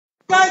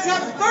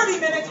guys have 30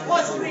 minutes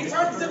plus 3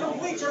 turns to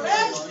complete your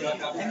match,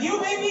 and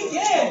you may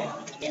begin.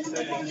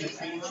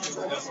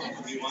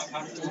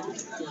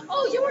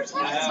 Oh, you were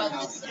talking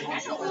about this. I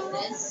know what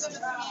this.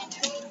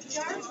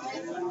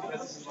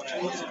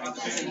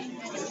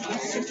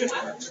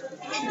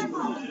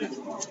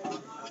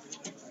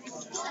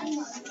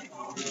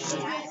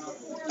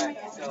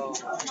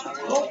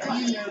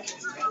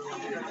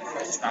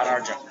 It's not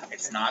our job.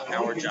 It's not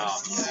our job.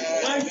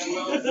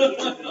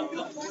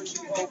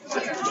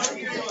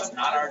 It's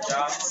not our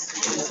job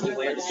to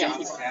play the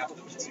jobs have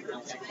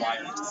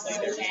required to play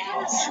their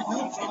jobs.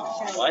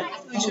 What?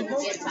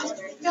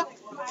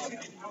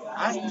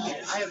 I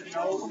have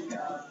no.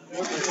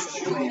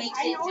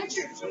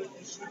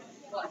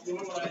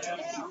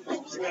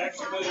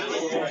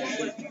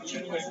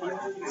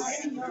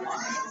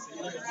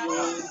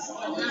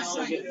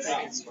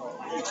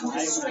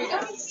 Straight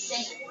up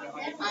saying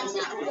I'm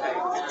not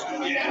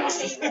good.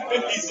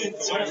 He's in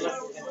toilet.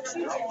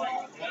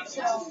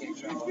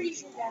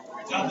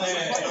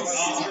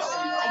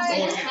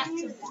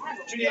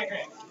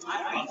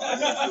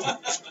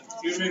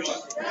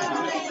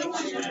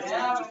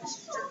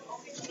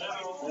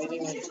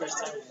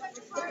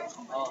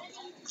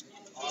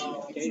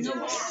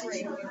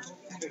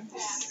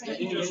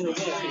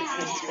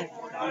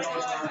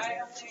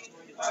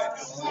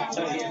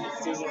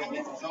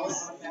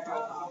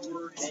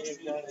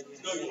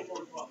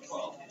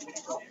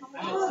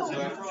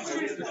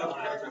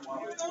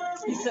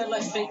 He said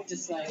like fake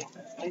just like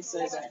he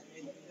says that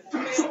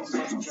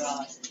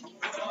draw.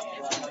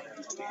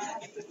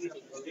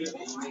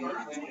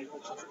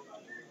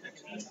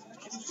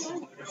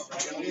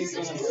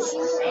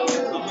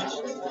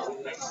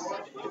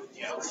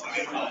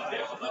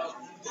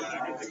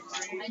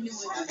 I knew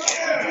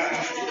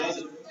it.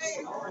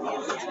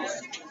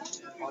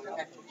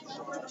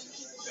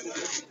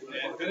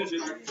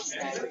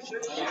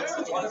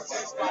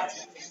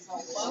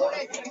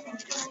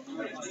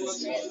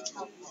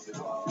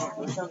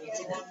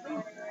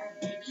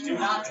 Do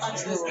not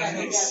touch this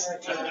guy.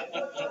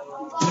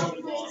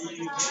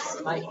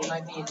 It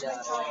might be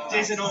the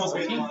Jason almost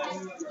made it. no.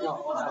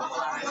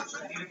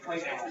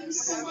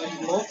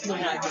 Both of them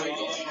might be.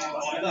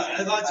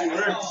 I thought you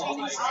were.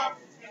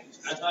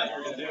 I thought you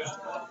were going to do it.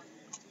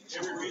 So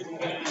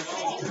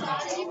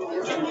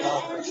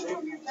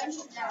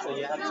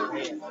you have to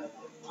wait.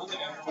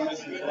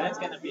 So that's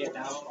gonna be a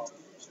downfall.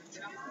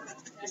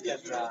 Because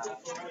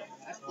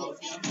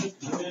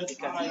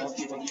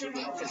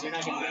you're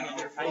not gonna win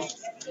your fight.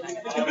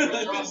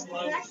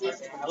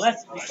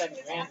 Unless we said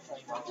grand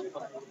flame.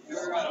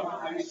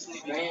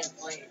 Grand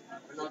flame.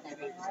 We're not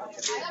gonna be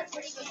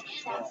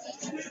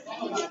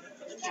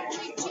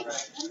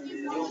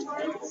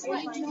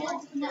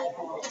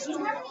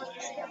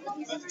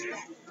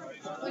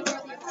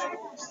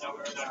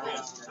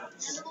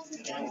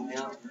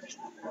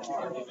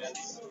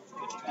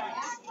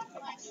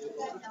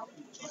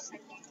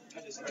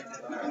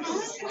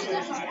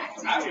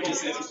I would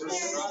just say the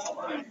first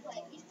line.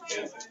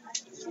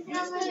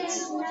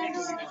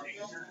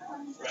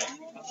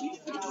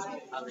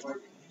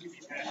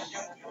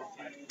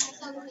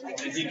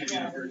 And he could be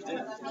the first in.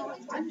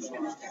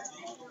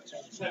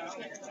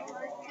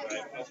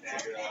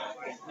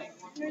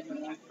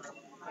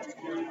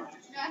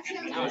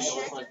 now it's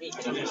just like me.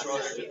 Which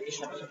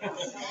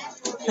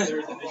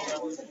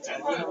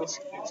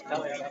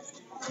color is that?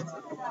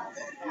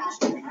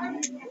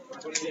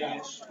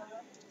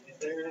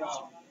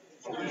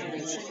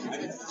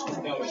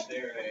 No, is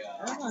there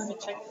a... I don't know, let me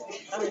check it.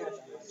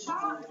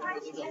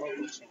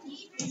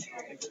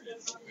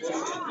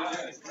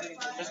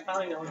 That's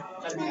probably the only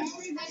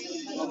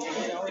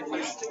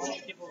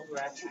people who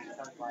actually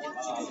don't like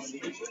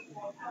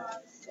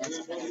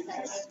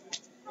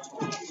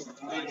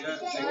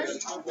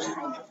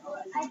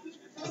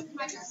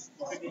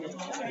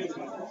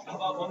How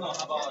about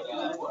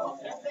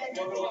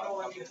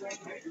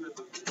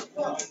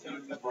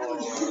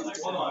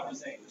hold on, I'm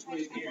just saying,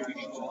 here we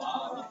can go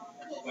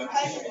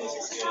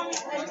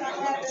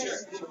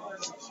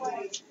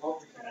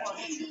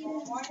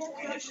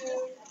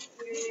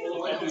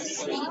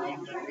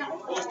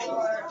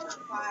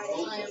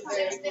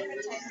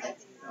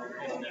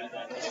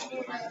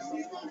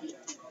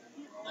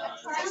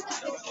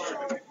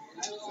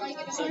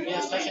So you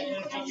have second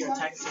energy, your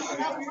attack super.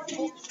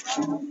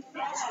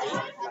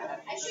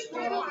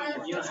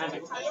 You don't have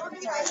it.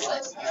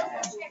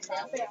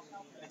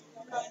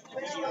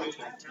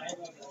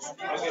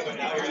 Okay, but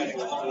now you're at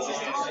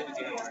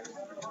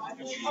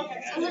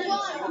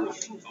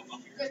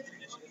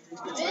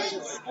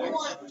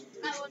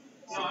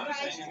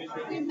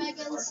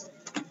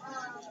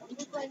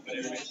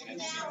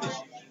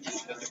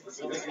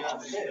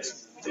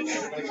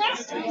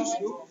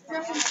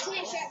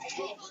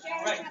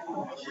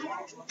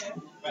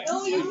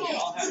No, you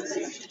can't.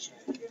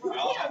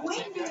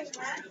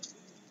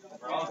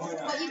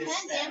 But you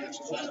can damage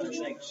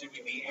me. Should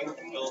we be able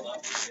to build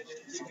up?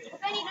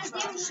 Benny does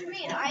damage to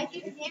me, and I do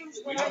damage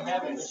We don't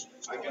have it.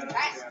 I got it.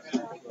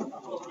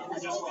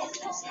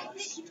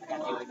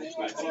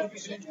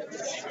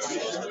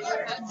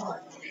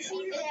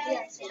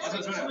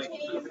 that's what I like.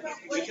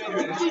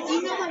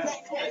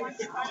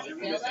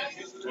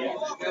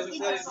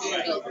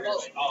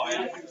 Oh,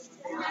 yeah.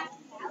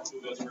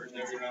 Who goes first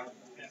every round?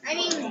 I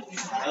mean,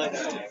 I like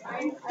that idea.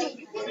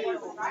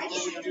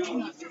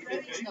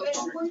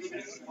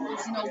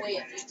 there's no way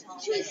of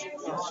you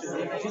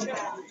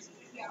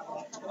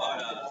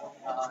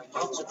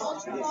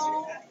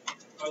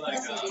Or like,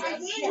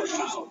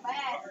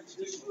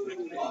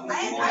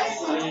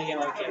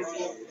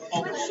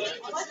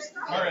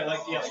 alright, like,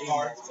 yeah,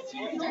 cards.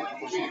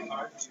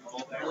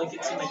 Look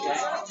at my deck.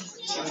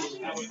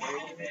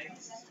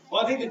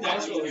 Well, I think the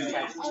dice roll is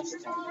nice. I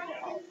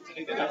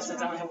think the That's dice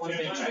since I only have one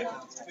big check.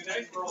 The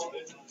dice roll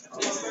is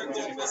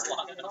Doing this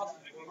long enough.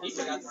 He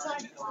forgot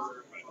something.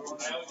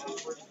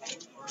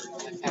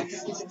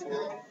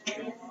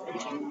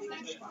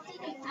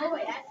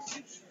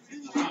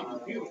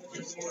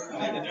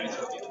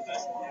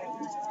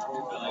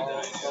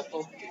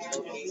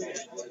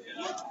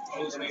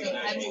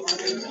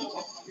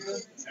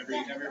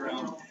 every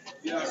round.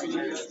 Yeah, every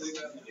year.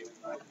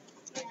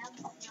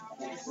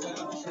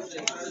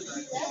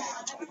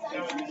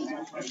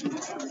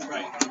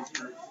 Right.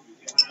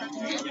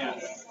 Yeah.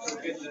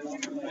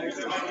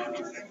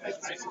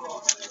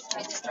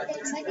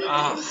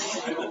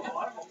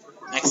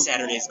 Next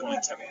Saturday is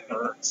going to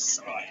hurt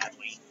so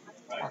badly.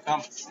 How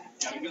come?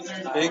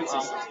 Big,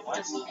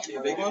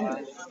 big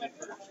one?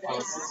 Oh,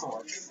 it's the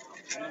source.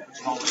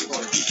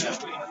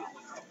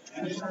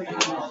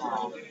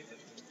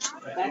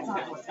 That's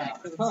not what's that.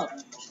 Huh.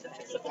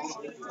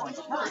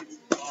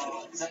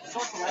 That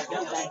source will that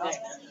day.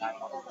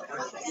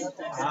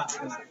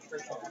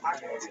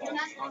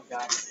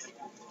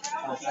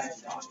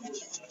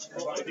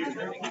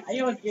 I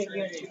always get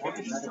you an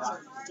important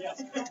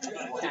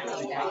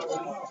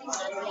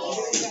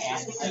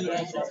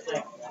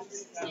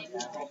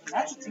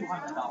that's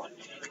 $200.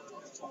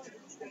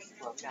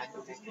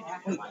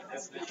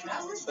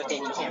 But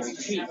then you can't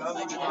retreat.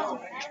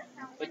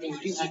 But then you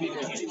do have to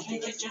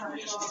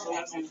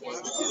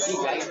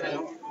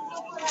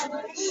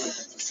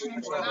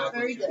not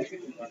very good.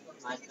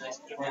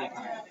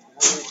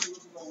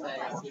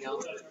 But, you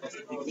know,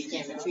 you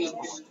can't retreat.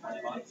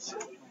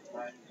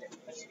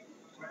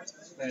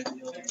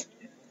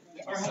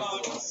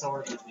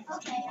 Sword.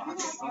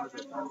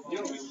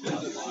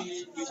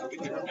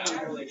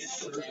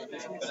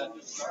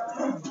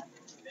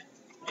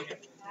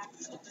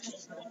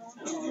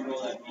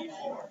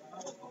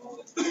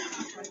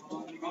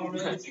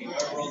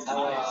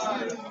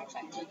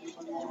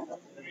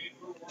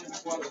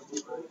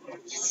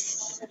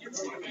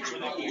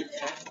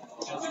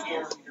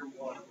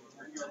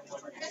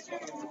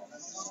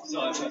 So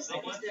I was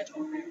thinking,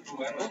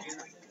 whoever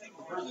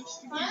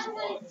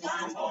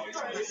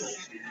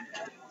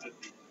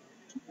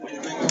when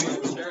you're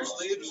making share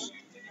sleeves,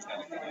 Can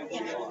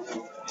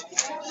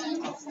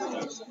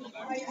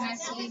I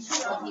see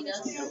what he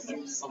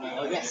does?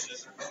 Oh,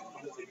 yes.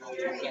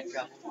 Get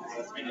trouble.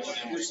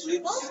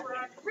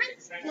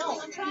 No,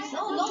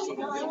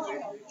 no.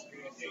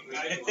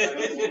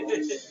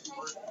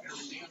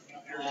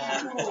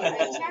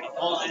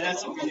 Oh, and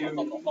that's what we do.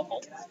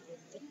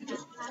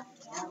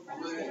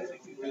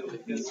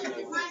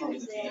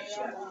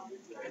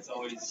 It's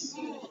always,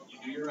 you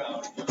do your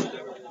round,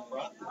 whatever in the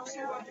front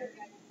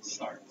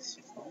starts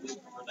for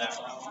that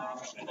round.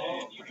 And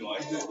then you do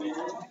like that.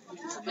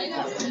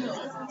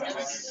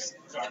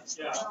 Starts,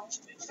 yeah.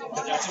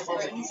 But that's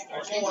important.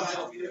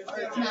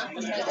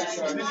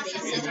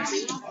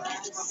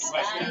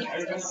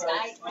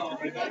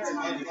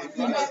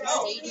 Not the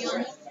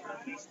stadium,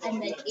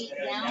 and then 8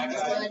 rounds,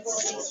 so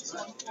it's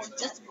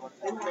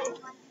 24.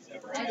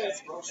 That's that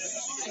is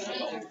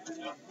insane.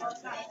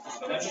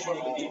 That's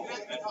important with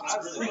defense. I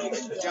really like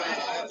it.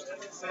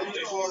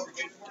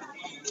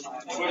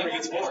 Whoever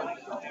gets more.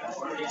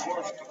 Whoever gets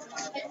more.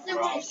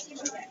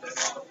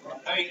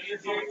 I mean,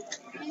 if you're...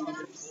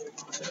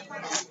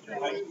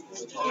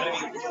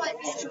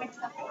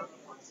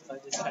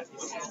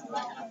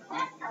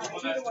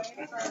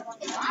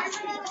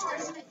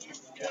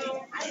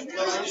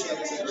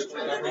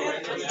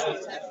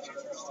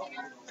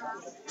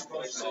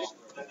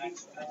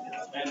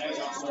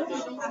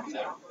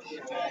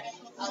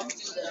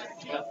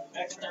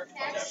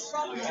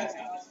 I'll do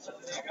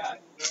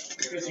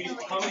Because you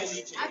come in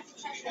each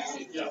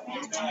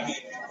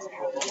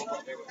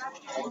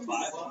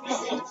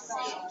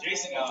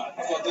Jason, how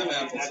about them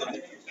apples?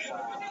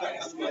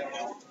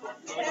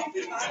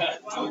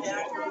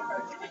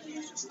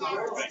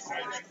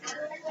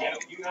 Yeah,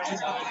 you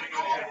guys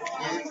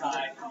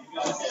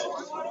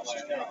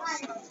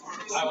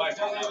my wife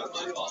doesn't have a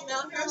football.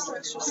 Now here's some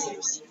extra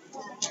sleeves. I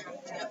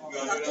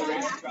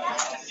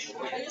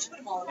just put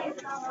them all in.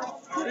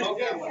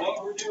 Okay,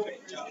 what we're doing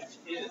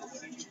is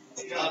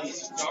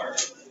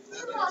start the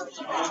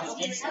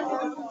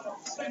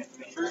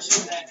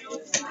person that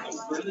is the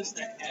furthest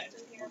ahead.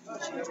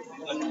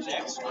 The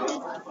next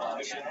group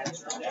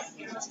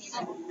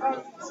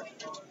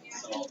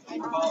so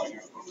I'm following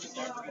her.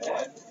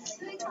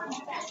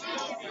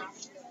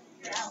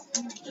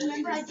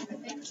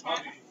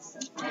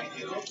 Are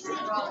you going to put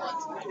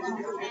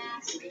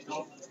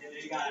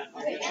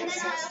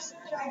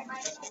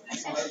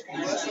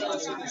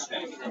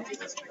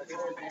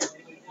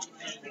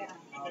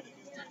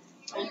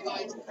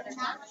it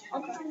on?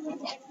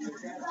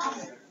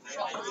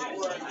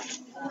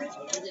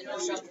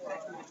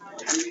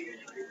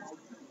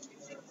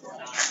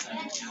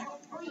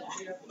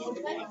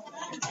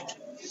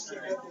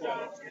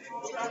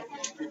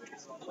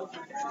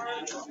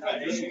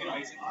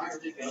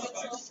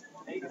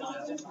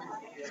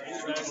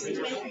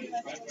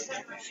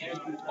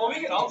 Well, we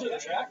can alter the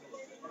track.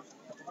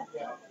 Okay,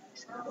 yeah,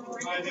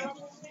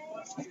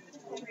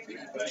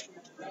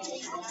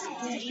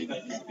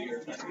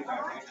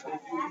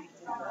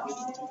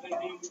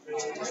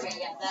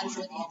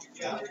 that's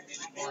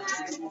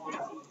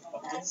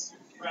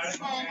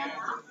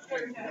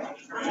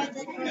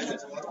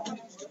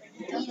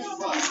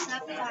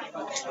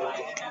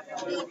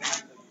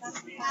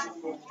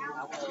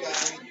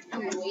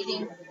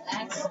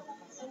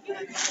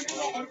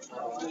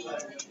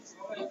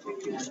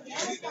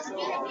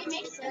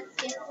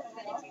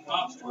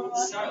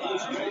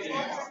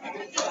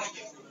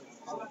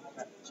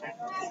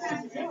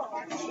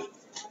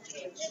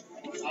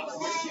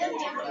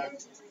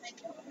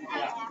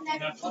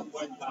what I'm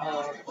waiting for that.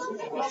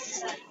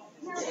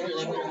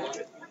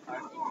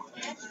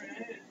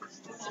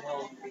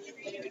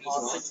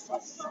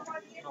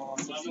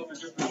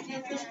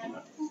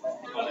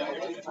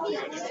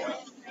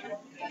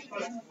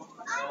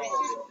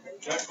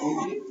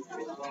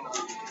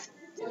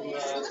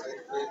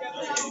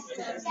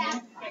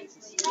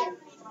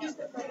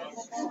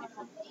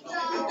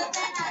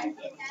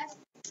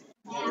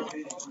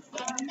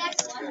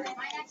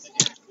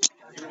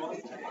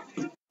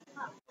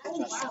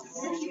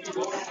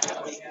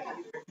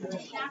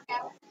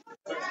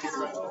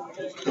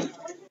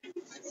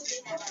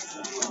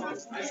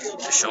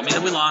 Just show me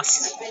that we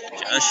lost.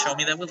 Just show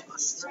me that we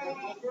lost.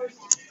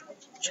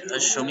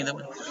 Just show me that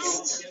we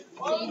lost.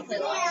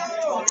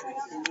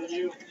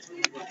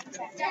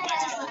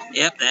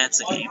 Yep,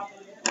 that's a game.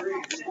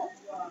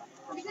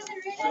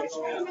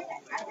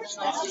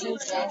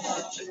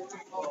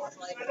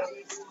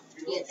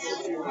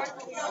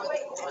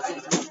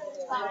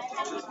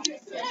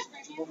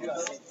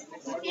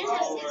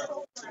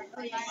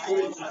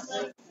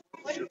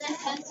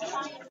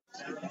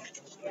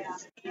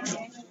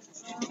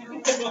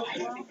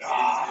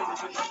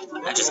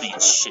 I just need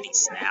shitty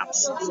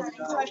snaps.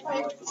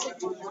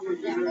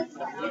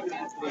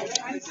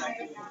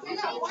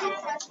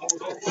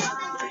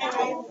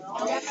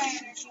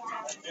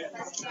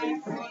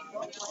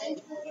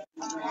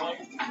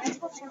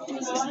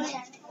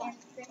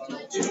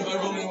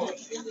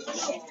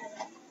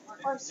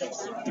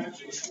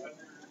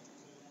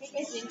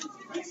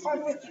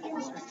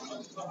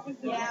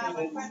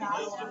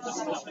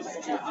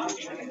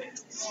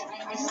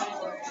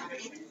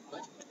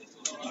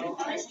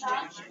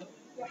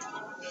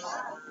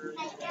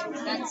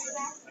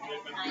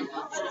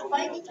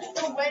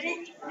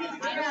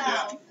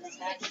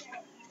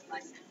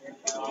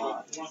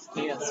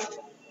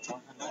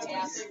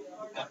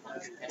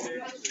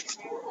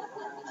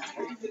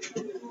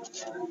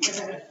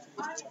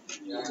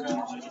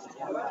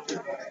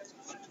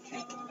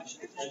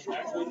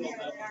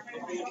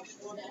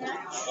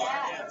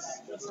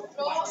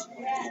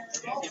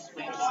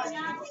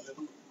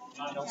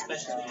 No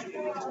special.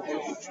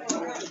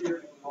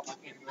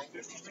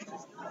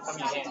 From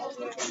your hand,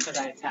 because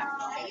I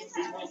attacked.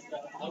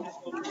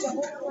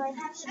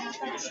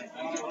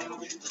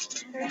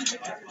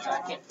 So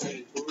I can't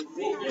play.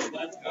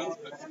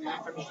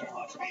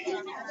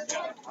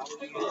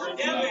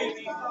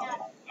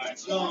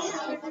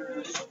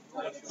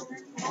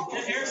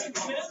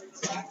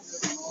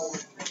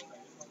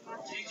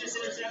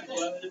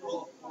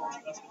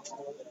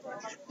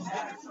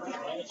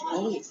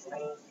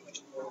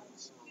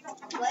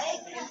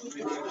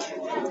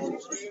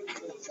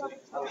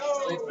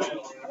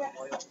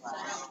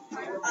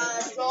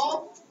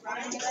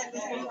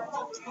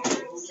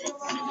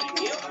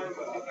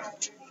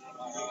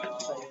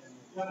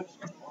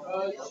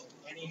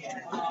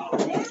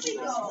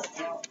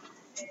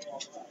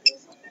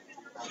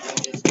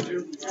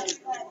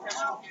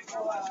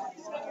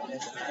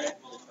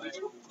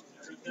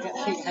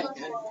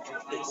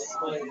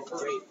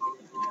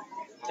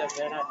 From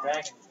they're not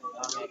dragons.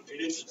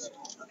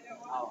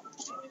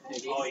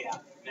 Oh yeah.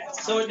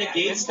 So it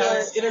negates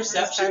the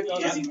interception. Yeah.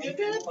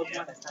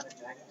 Pokemon that's not a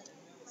dragon.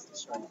 It's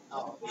destroyed.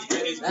 Oh,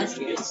 that's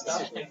good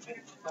stuff.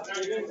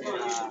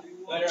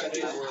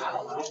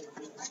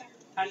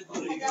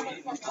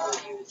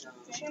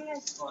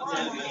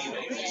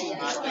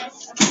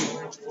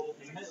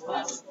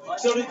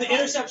 So did the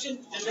interception,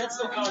 does that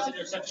still count as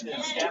interception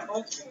in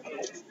scaffold?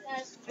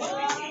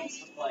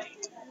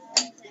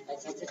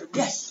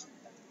 Yes!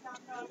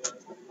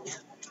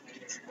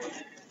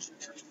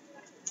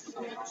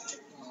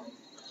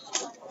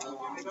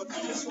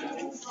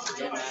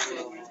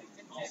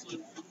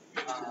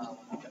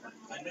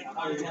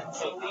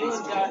 So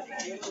Leland got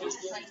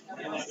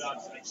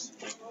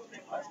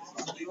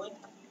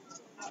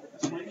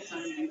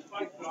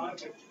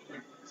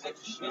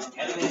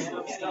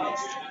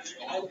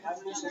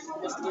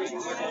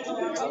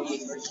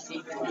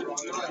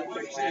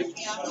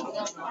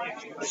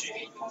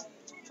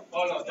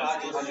Oh no,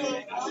 that is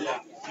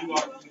you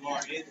are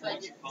it.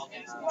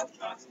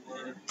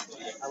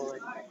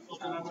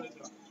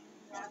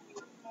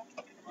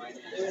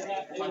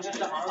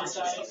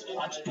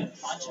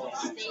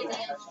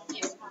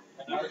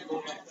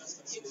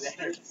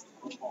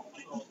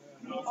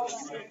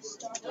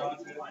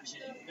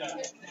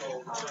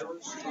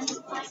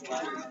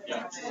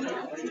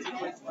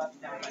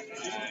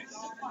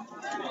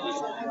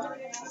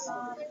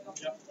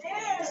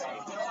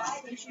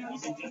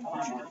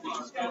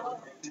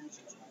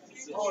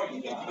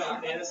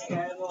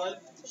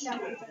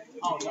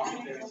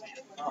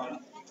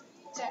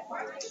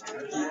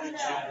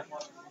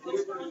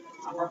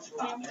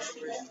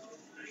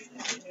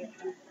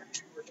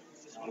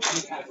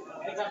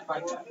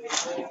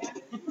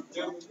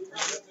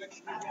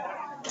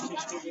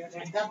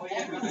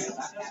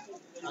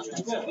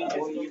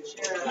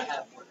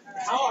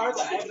 How are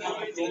the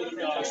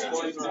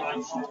scores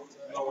around?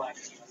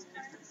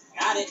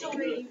 Got it.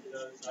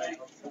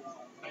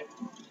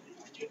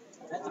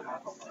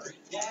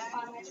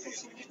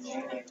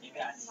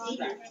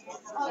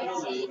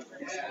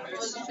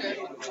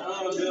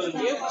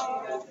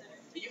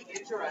 Are you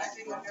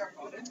interacting with your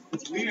opponent?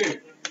 It's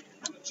weird.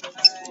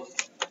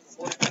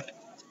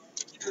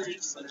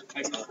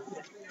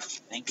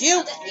 Thank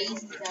you.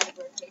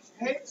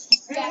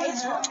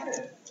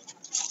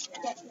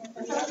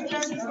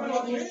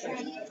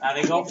 Are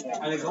they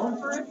going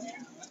for it?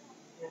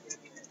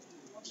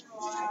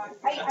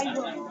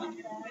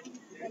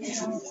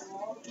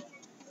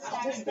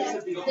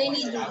 They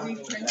need to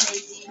reprint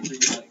AZ.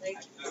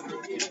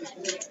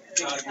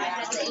 I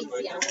had the AZ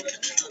out.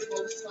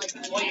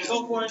 Well, you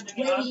go for it, then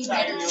you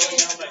outside, you only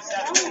have like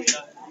 7.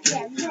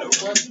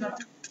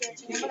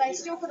 But I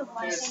still could have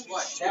won.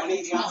 What?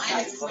 20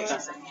 outside.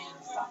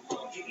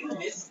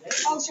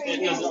 I'll show you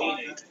guys.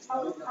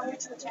 I'll get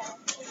to the chat.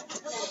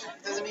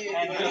 Doesn't mean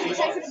I could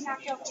have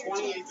knocked out here.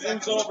 28 Game's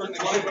seconds. over.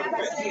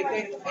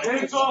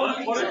 Game's over.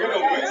 What are you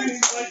gonna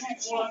win?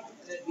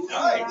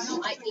 Nice. I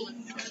AZ.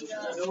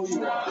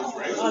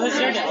 Oh, that's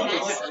your guy.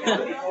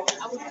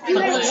 You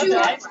have two.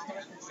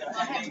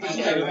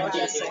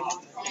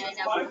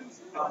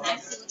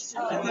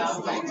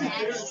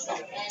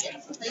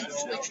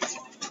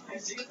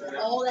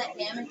 All that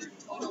damage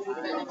total would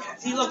have been.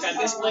 See, look, I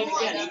misplayed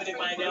again, even if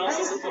my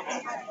analysis is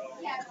okay.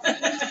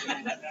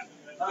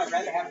 I'd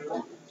rather have it.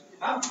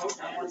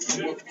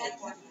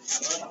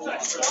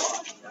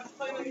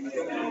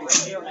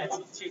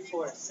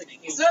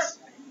 Sir!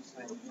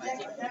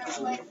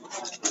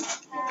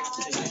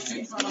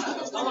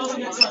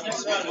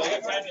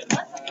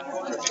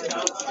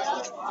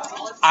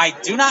 I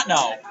do not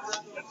know.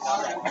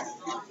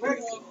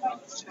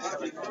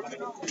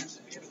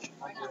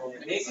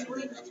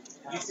 Basically,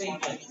 you say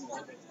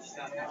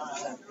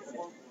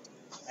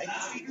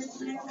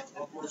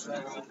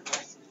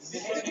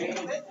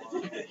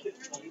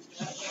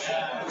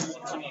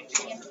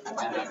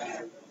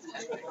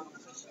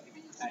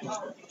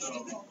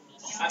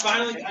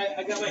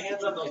I got my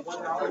hands on those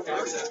 $1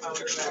 cards.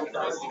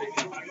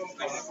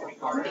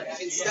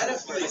 instead of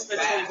I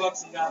spent $20 and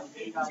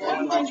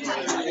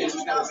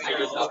got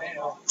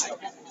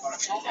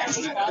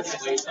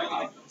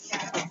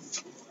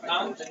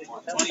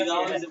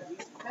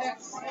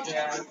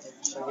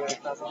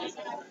 $20.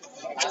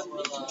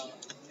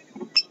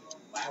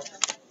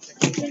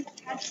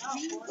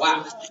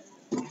 wow.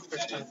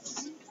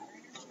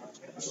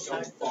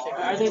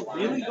 Are they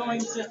really going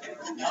to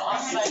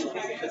offside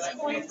pick this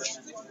point?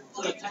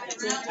 So the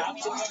top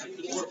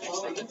 54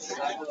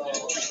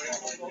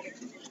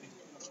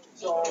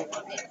 So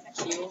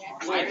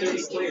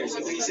 530 players. So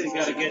you said you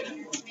got to get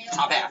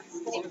Top half.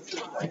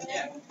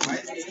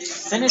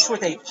 Finish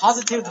with a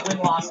positive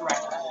win-loss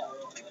record.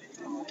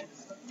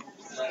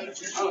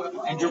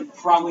 And you're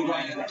probably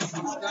going to get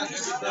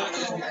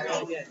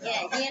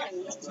Yeah, he had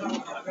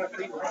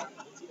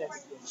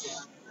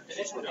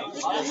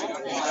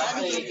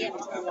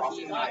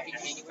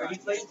He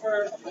played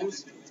for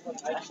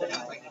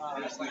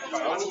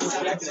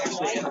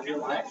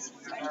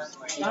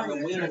not a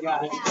winner,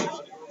 guy.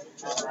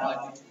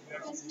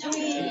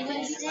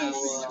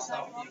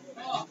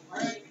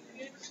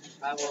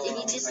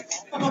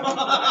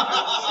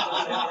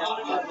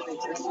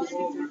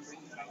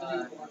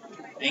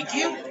 Thank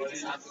you.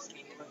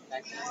 I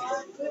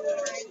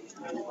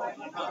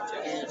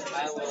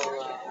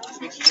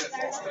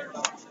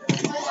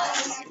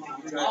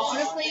want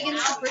to play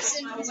against the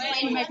person who's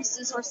playing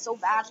Megasasaur so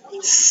badly.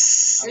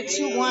 They're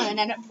 2-1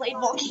 and it played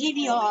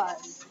Volcanion.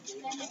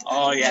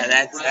 Oh yeah,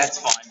 that's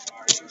fun.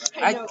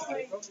 I don't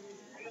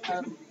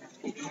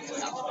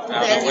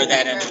know where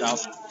that ended up.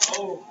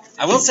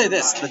 I will say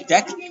this: the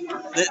deck.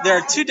 There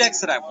are two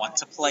decks that I want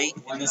to play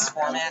in this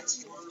format.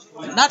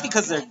 Not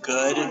because they're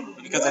good,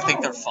 but because I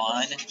think they're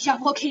fun. Yeah,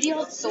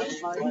 Volcanion is so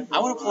fun. I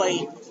want to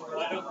play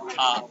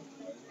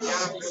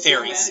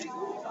fairies.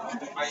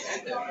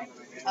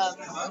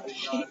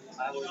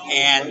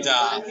 and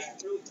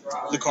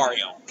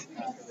Lucario.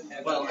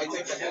 Well,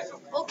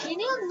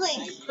 Canyon's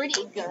like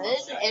pretty good,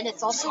 and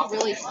it's also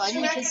really fun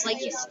because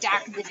like you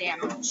stack the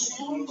damage.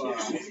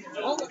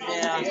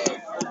 Yeah.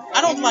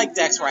 I don't like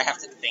decks where I have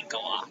to think a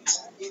lot.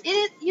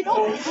 You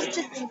don't have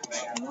to think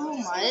too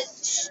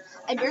much.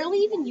 I barely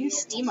even use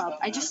Steam Up.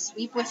 I just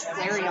sweep with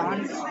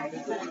Flareon.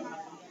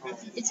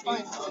 It's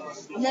fun.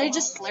 And then I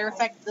just flare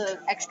effect the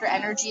extra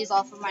energies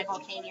off of my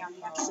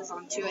Volcanion X's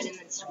onto it and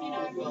then sweep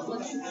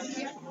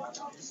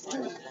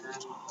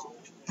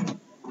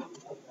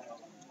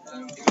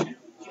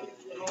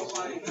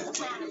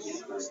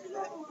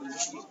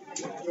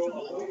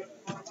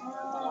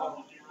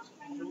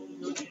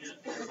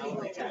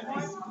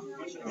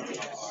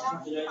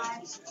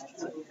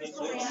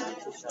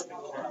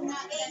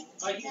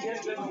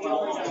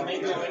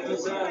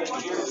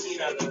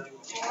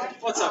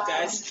What's up,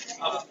 guys?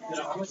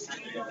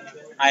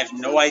 I have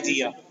no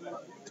idea.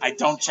 I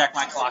don't check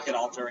my clock at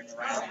all during the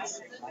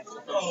rounds.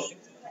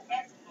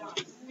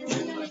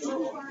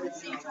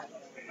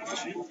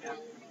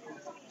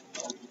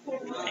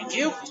 Thank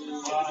you.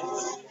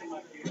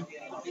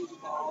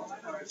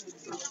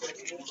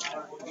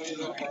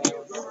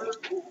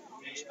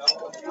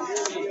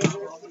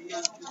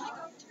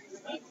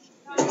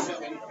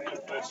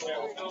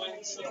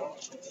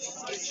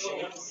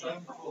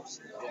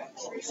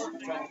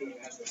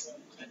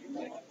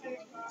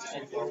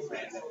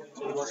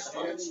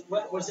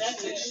 What was that?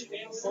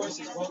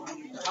 Courses?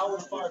 How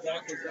far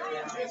back was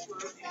that?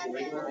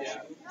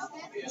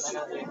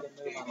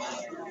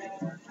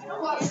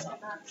 Oh,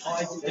 I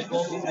did the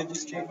gold. I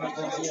just changed my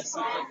gold. Yes.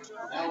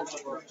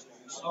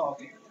 Oh,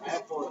 okay.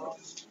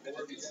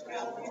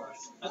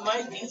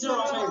 These are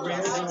all my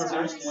rares in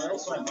reverse foil,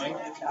 so I might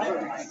have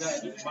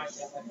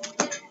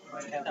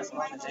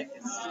one deck.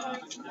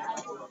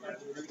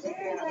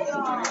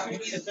 You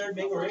need a third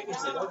mega ring, you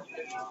said, oh.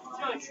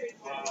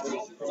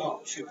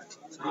 Oh, shoot.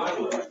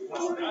 Oh.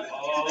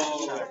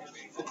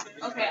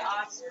 Okay,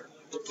 awesome.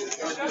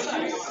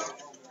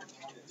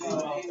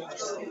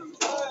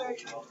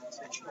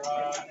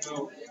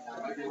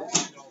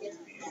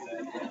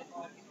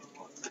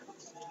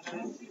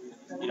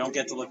 You don't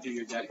get to look through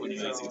your deck when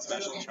you're using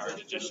special charge.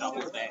 It just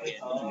shuffles back in.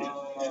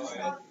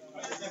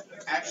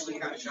 Actually,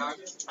 kind of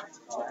shocked.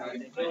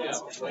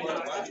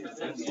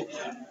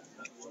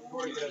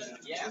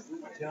 Yeah.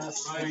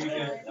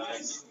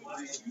 Nice.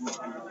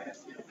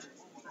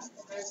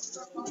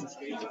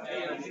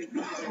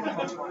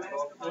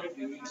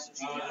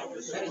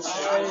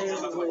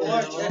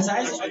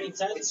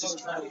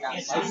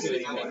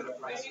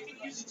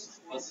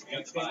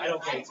 I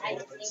don't get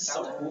it. It's so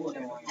cool.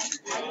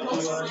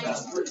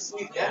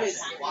 That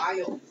is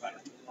wild.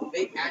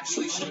 They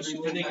actually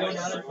Did they go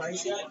down in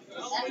price yet?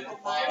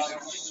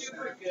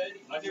 super good.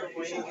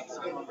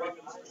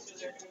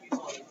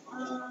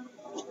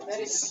 That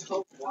is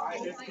so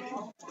wild.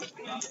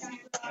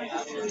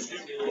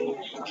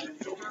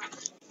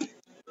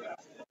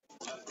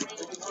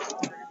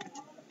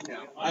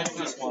 I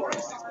just want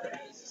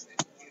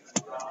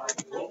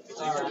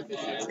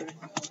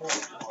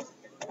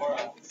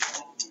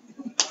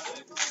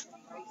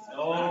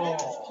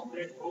Oh.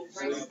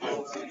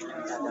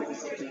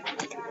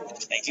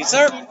 Thank you,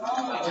 sir.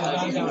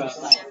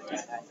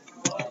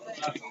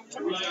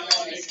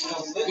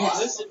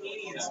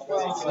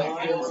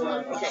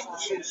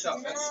 Okay, so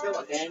that's still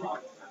a then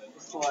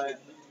for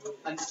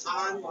an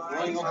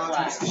online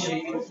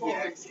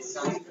yeah, it's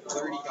selling for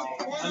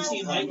 $30. I'm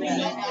seeing Lightning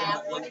and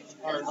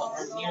or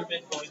near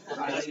mint going for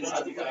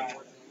 $90.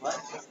 What?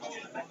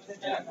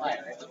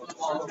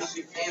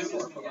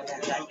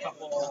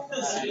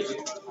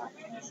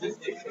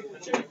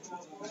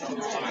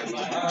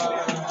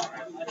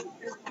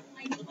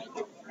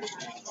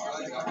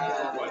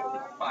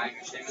 Buying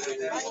a shake like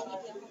that.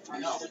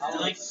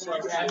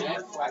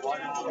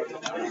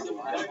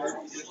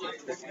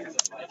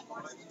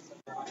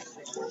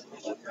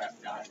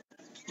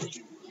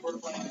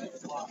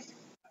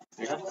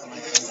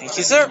 Thank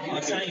you, sir.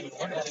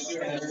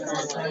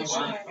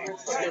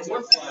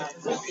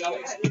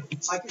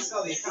 I can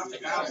sell the account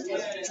now.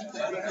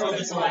 Oh,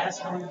 this the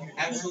last one?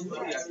 Absolutely.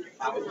 Get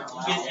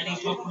any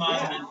Pokemon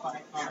and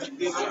 5 cards.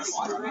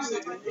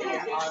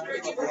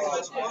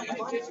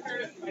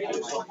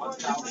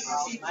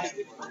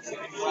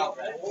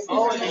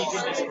 Oh, and then you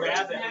can just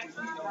grab it.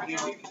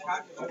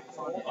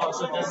 Oh,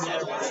 so it doesn't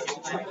matter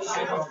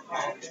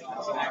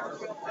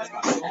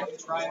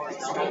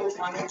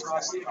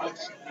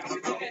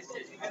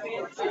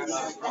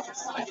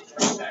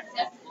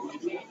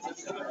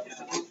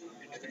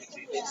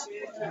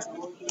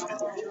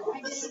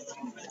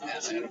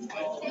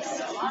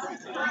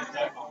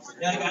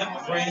Yeah,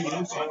 I'm brand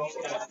new, so I'm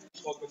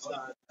just focused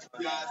on.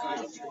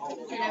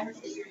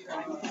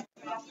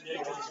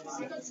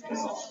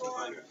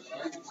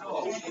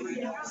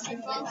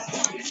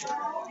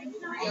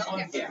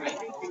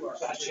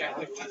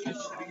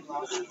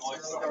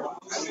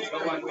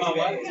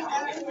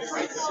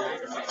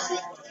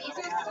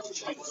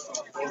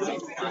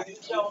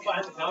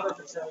 Find the counter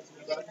for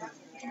 $17.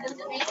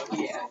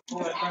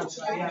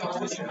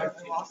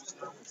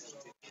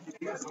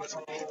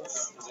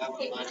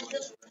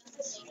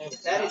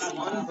 That is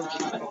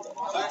unbelievable.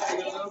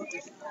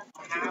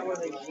 How are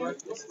they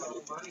worth this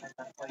much money?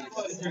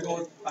 They're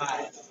going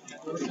 5.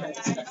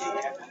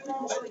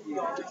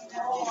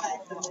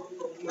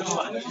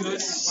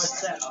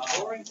 What's that?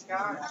 Orange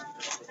sky.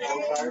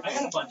 I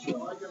got a bunch of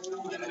them.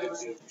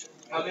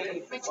 How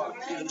many?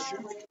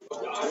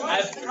 I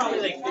have probably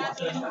like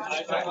 15.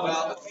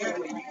 Well,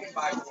 apparently you can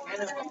buy 10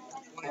 of them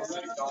for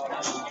 $26.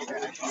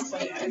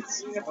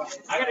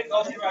 I gotta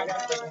go through. I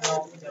got like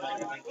no,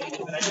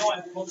 but I know I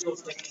pulled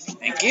those things.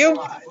 Thank you.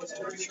 I've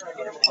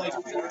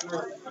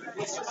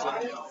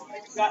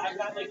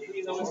got like 3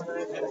 of those. And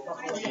I've got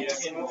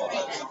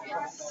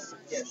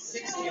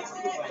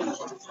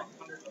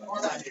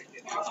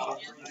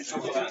a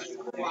couple of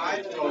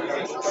I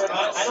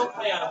don't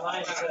play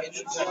online, so it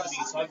means that to me.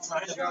 So I'm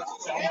trying to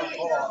solve my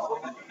ball.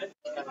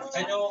 I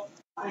know.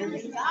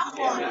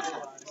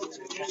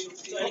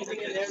 So anything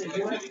in there to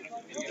do it?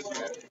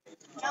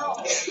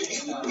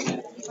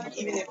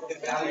 Even if the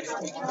value is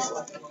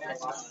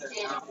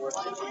not worth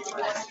it.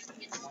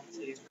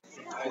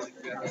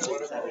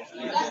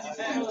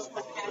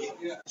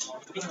 Yeah.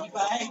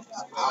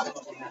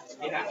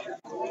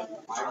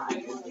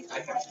 I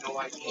have no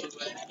idea.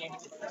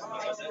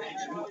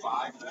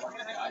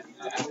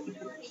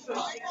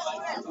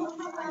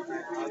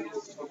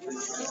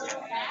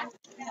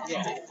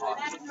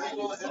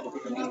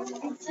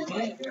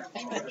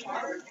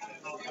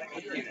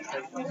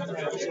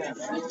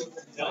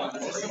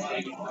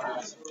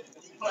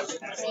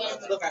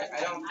 Look, I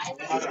don't. I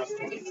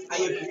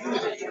agree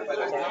with it, but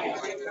I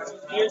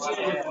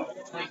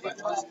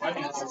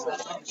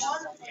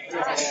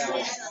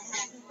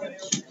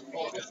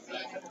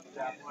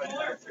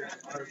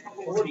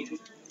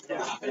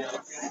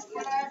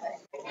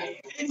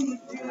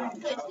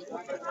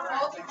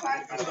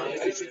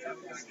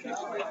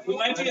We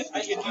might be,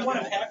 if you want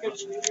to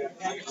package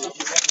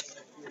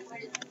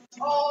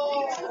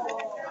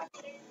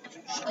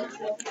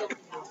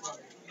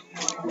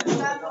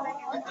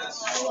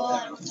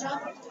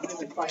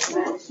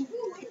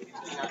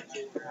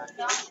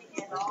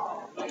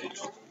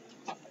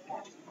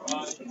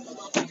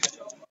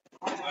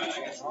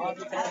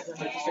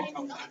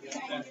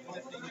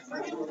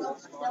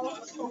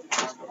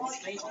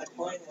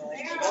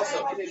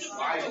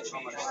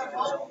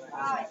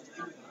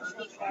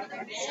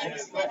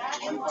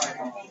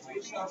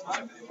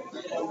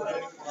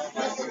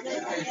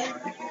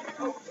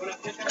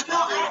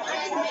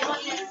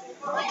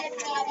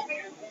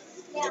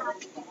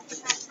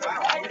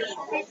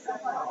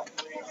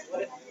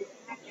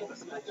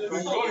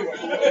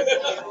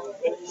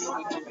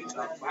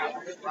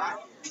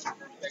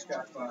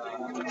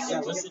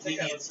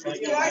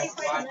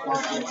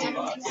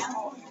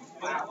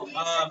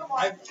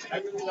I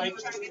really like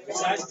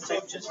besides the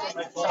type just for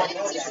my club.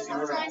 This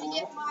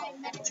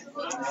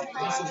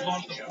is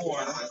one for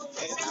 4.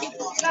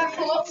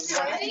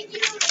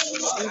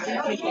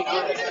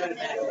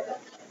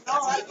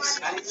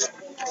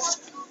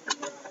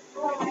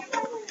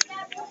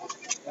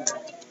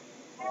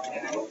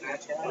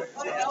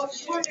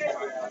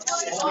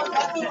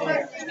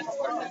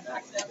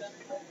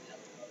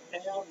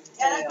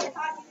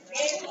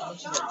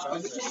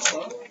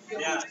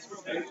 Yeah.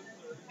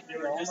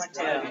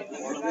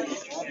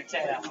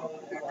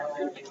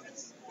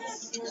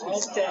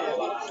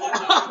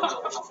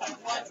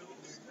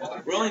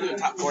 We're only doing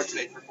top 4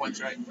 today for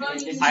points, right?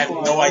 I have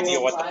no idea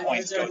what the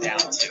points go down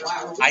to.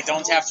 I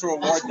don't have to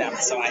reward them,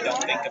 so I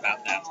don't think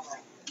about them.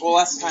 Well,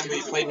 last time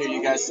we played here,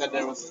 you guys said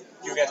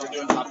you guys were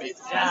doing top 8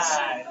 for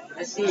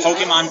points.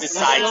 Pokemon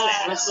decides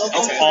that.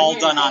 It's all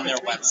done on their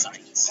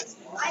websites.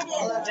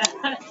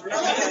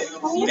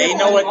 They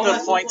know what the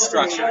point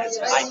structure is.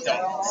 I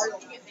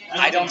don't.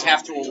 I don't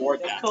have to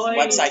award them. The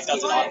website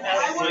does it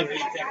automatically.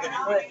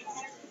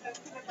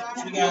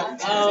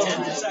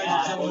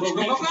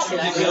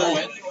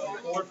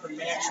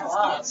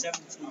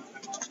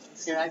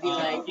 Should I be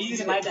like,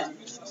 use my deck?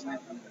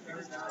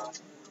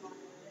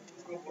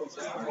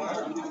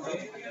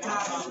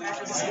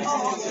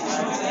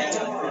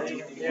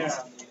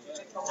 Yeah.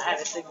 I had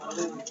to think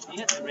blue. You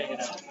have to bring it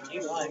up.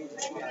 You won.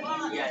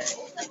 Yeah.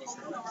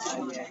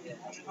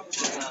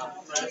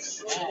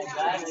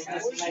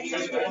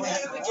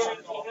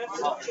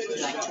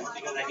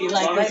 If you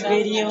like this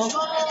video,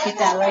 hit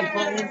that like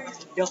button.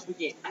 Don't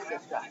forget to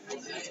subscribe.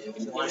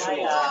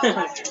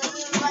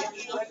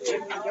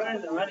 You're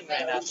in the running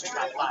right now for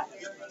top 5.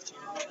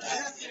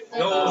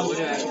 No,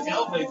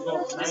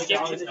 let's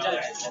get to the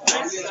judge.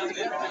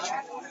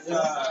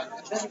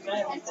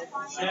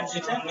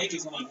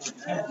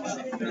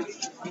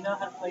 You know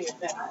how to play your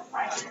deck.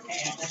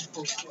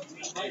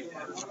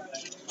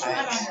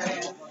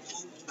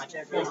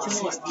 There's 2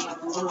 more.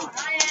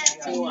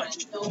 2 more.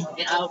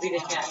 And I'll be the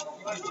cat.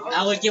 I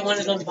will get one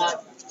of those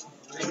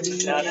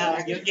boxes. No,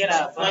 you'll get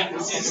out. Like,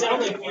 it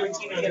sounds like your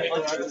team is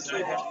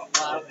going to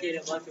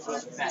updated look at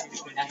what's that.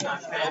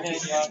 And then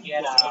you'll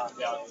get a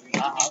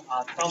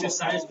promo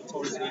size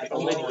towards the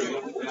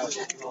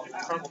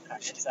promo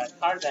card. It's a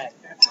card that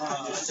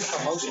it's a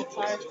promotion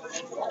card.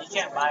 You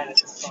can't buy it at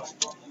the store.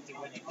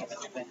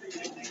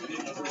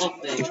 Look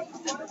big.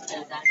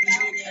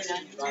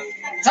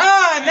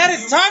 Time! That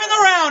is time in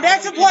the round.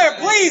 Active player,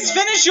 please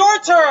finish your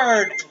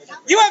turn.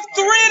 You have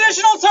 3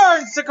 additional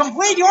turns to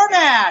complete your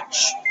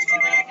match.